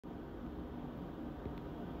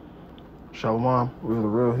Shalom, we're the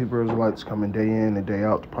real Hebrew Israelites coming day in and day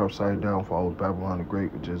out to prophesy the downfall of Babylon the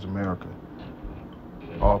Great, which is America.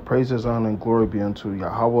 All praises, honor, and glory be unto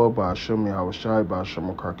Yahweh, by Hashem, Yahweh Shai, by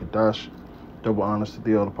Hashem, Karkadash. Double honors to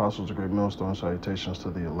the old apostles, the great millstone, salutations to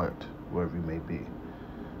the elect, wherever you may be.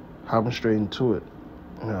 Hopping straight into it,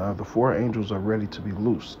 the four angels are ready to be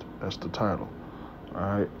loosed. That's the title. All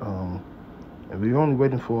right, and we're only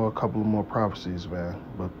waiting for a couple of more prophecies, man.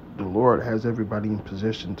 But the Lord has everybody in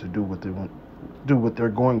position to do what they want, do what they're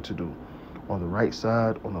going to do, on the right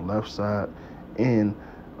side, on the left side, in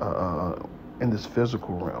this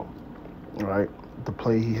physical realm. All right, the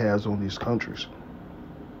play He has on these countries.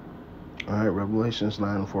 All right, Revelations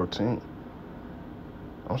 9:14.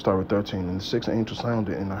 I'll start with 13. And the sixth angel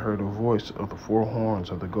sounded, and I heard a voice of the four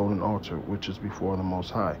horns of the golden altar, which is before the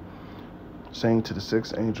Most High, saying to the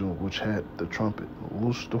sixth angel which had the trumpet,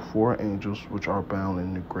 loose the four angels which are bound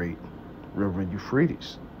in the great river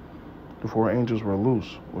Euphrates. The four angels were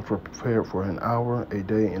loose, which were prepared for an hour, a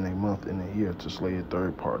day, and a month, and a year, to slay a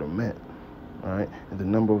third part of men. All right, and the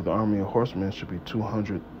number of the army of horsemen should be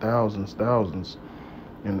 200,000,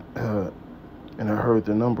 and I heard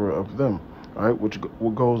the number of them. All right, which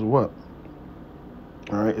goes what?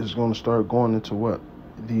 All right, it's going to start going into what?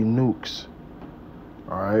 The nukes.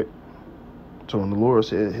 All right. So when the Lord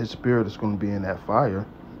said His Spirit is going to be in that fire,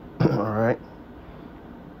 all right.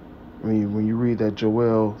 When you read that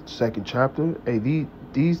Joel 2nd chapter, hey,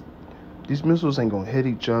 these missiles ain't going to hit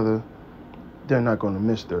each other. They're not going to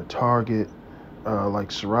miss their target.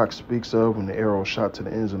 Like Sirach speaks of, when the arrow shot to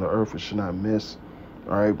the ends of the earth, it should not miss.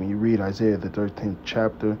 All right. When you read Isaiah the 13th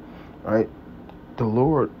chapter, all right, the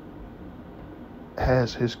Lord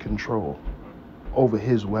has His control over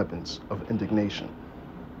His weapons of indignation.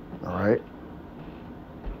 All right.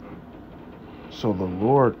 So the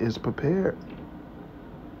Lord is prepared.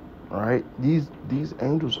 All right. These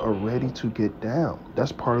angels are ready to get down.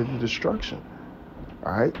 That's part of the destruction.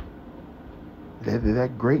 All right.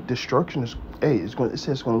 That great destruction is, hey, it says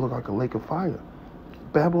it's going to look like a lake of fire.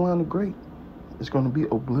 Babylon the Great is going to be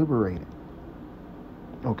obliterated.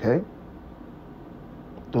 Okay.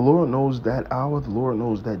 The Lord knows that hour. The Lord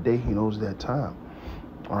knows that day. He knows that time.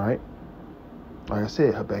 All right. Like I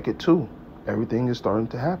said, Habakkuk 2, everything is starting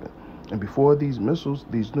to happen. And before these missiles,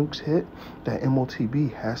 these nukes hit, that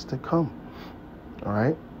MOTB has to come. All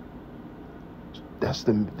right. That's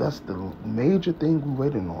the major thing we're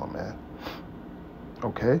waiting on, man.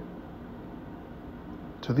 Okay.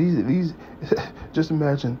 So these just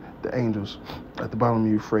imagine the angels at the bottom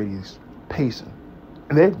of Euphrates pacing,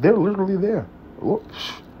 and they're literally there. Look,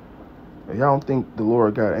 y'all don't think the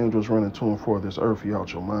Lord got angels running to and fro this earth? You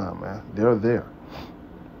out your mind, man. They're there.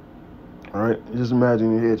 All right, just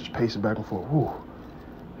imagine your head just pacing back and forth. Whew.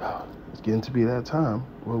 It's getting to be that time.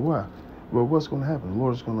 Well, why? Well, what's going to happen? The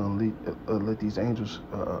Lord is going to let these angels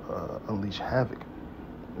unleash havoc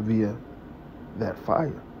via that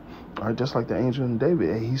fire. All right, just like the angel in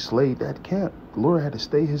David, he slayed that camp. The Lord had to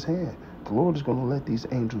stay His hand. The Lord is going to let these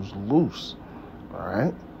angels loose. All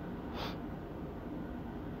right.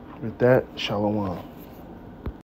 With that, shalom.